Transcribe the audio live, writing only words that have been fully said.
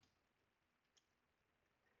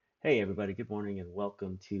Hey, everybody, good morning and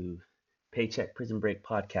welcome to Paycheck Prison Break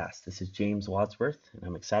Podcast. This is James Wadsworth, and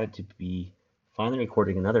I'm excited to be finally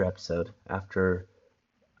recording another episode after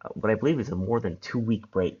what I believe is a more than 2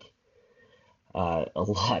 week break. A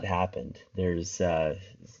lot happened.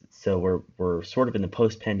 So we're sort of in the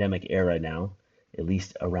post-pandemic era now, at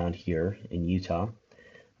least around here in Utah.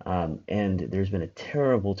 And there's been a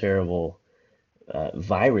terrible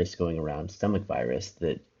virus going around, stomach virus,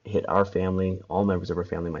 that hit our family, all members of our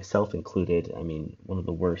family, myself included. I mean, one of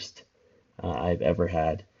the worst I've ever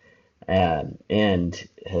had, and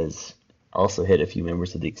has also hit a few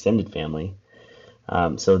members of the extended family.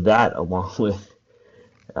 So that, along with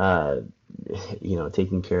uh,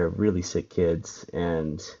 taking care of really sick kids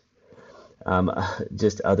and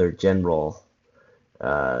just other general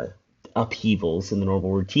uh, upheavals in the normal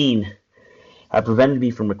routine, have prevented me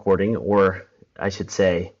from recording, or I should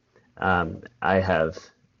say, I have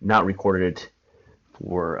not recorded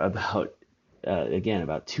for about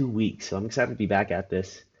 2 weeks. So I'm excited to be back at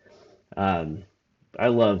this. Um, I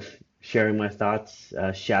love sharing my thoughts,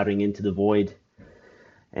 shouting into the void,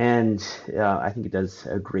 and I think it does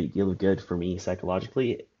a great deal of good for me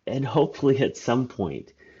psychologically, and hopefully at some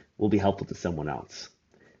point will be helpful to someone else.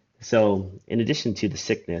 So, in addition to the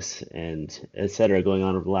sickness and et cetera going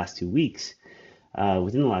on over the last 2 weeks,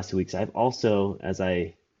 within the last 2 weeks, I've also, as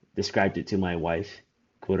I described it to my wife,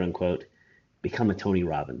 quote unquote, become a Tony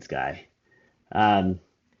Robbins guy. Um,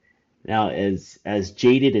 Now, as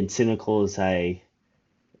jaded and cynical as I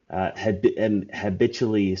am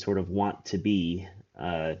habitually sort of want to be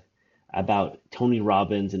uh, about Tony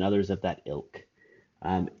Robbins and others of that ilk,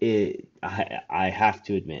 I have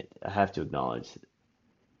to admit, I have to acknowledge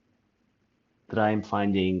that I am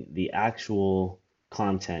finding the actual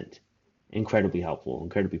content incredibly helpful,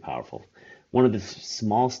 incredibly powerful. One of the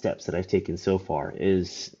small steps that I've taken so far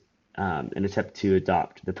is an attempt to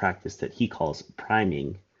adopt the practice that he calls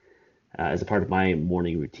priming as a part of my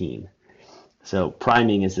morning routine. So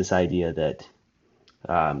priming is this idea that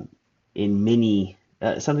um, in many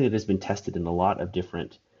something that has been tested in a lot of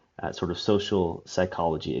different sort of social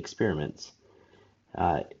psychology experiments.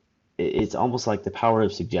 Uh, it's almost like the power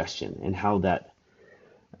of suggestion and how that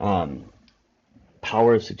um,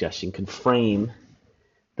 power of suggestion can frame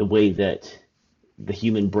the way that the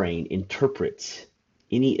human brain interprets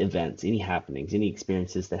any events, any happenings, any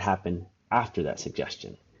experiences that happen after that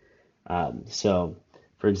suggestion. So,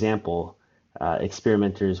 for example,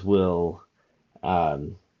 experimenters will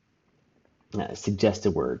um, suggest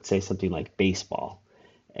a word, say something like baseball,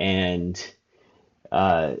 and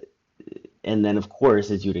uh, and then of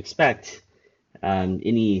course, as you'd expect,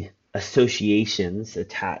 any associations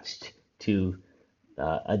attached to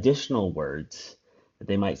additional words that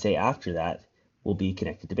they might say after that will be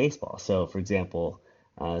connected to baseball. So, for example,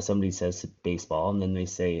 somebody says baseball, and then they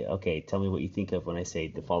say, "Okay, tell me what you think of when I say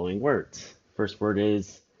the following words." First word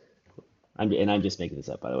is I'm just making this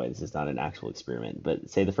up, by the way. This is not an actual experiment, but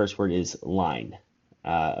say the first word is line.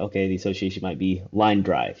 Okay, the association might be line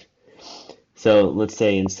drive. So let's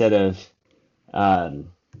say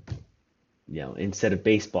um, instead of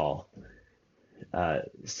baseball,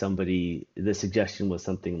 the suggestion was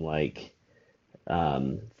something like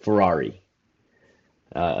Ferrari.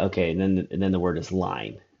 Okay, and then the word is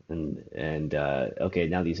line, and okay,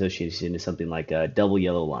 now the association is something like a double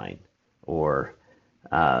yellow line, or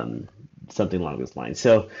um, something along those lines.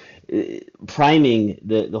 So, priming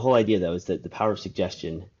the whole idea though is that the power of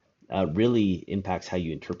suggestion really impacts how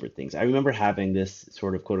you interpret things. I remember having this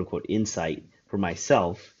sort of quote unquote insight for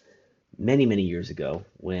myself many years ago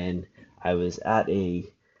when I was at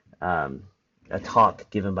um, a talk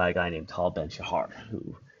given by a guy named Tal Ben Shahar,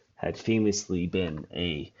 who had famously been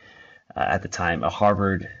at the time a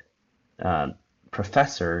Harvard um,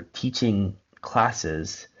 professor teaching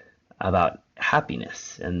classes about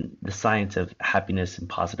happiness and the science of happiness and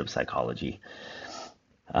positive psychology.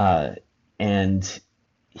 Uh, and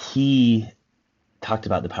he talked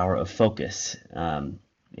about the power of focus. And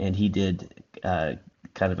he did kind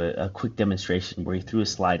of a quick demonstration where he threw a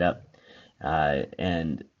slide up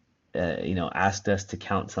and asked us to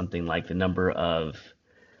count something like the number of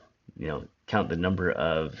count the number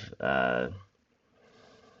of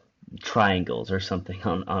triangles or something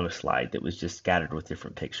on a slide that was just scattered with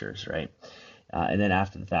different pictures, right? And then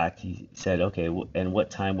after the fact, he said, okay, and what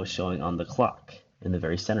time was showing on the clock in the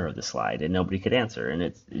very center of the slide? And nobody could answer. And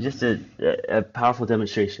it's just a powerful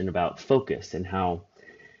demonstration about focus and how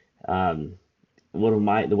um,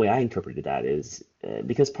 the way I interpreted that is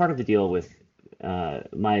because part of the deal with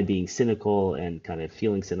my being cynical and kind of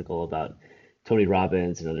feeling cynical about Tony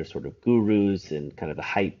Robbins and other sort of gurus and kind of the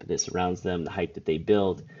hype that surrounds them, the hype that they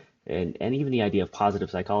build, and even the idea of positive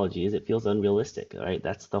psychology is it feels unrealistic, right?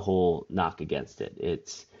 That's the whole knock against it.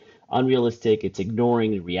 It's unrealistic, it's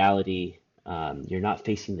ignoring reality, you're not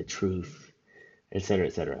facing the truth, etc.,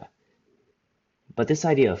 etc. But this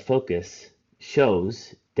idea of focus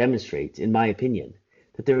demonstrates, in my opinion,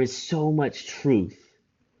 that there is so much truth,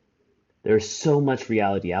 there is so much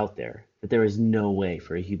reality out there that there is no way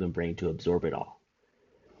for a human brain to absorb it all.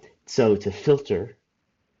 So to filter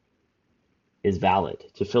is valid,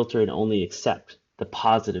 to filter and only accept the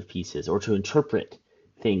positive pieces, or to interpret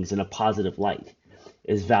things in a positive light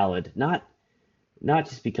is valid, not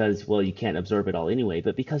just because, well, you can't absorb it all anyway,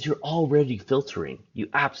 but because you're already filtering. You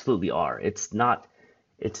absolutely are. It's not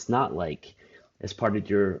like as part of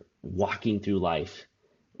your walking through life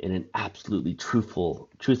in an absolutely truthful,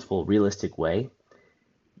 realistic way,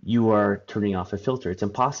 you are turning off a filter. It's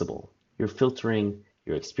impossible. You're filtering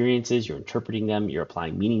your experiences, you're interpreting them, you're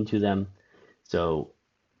applying meaning to them. So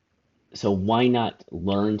so why not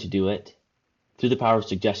learn to do it through the power of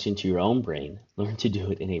suggestion to your own brain? Learn to do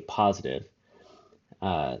it in a positive,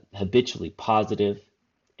 habitually positive,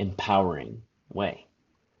 empowering way.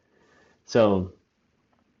 So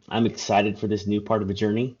I'm excited for this new part of the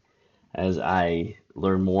journey as I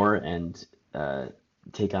learn more and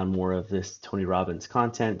take on more of this Tony Robbins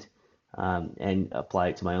content and apply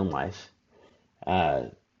it to my own life. Uh,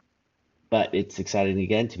 but it's exciting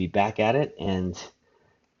again to be back at it and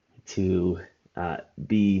to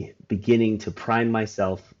be beginning to prime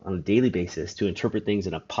myself on a daily basis to interpret things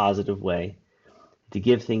in a positive way, to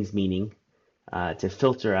give things meaning, to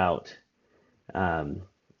filter out, um,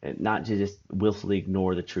 and not to just willfully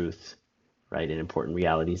ignore the truth, right, and important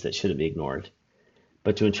realities that shouldn't be ignored,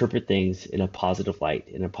 but to interpret things in a positive light,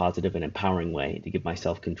 in a positive and empowering way, to give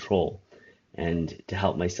myself control and to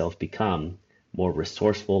help myself become more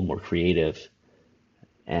resourceful, more creative,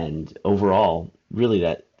 and overall, really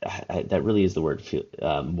that really is the word,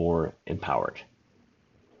 more empowered.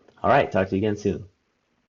 All right, talk to you again soon.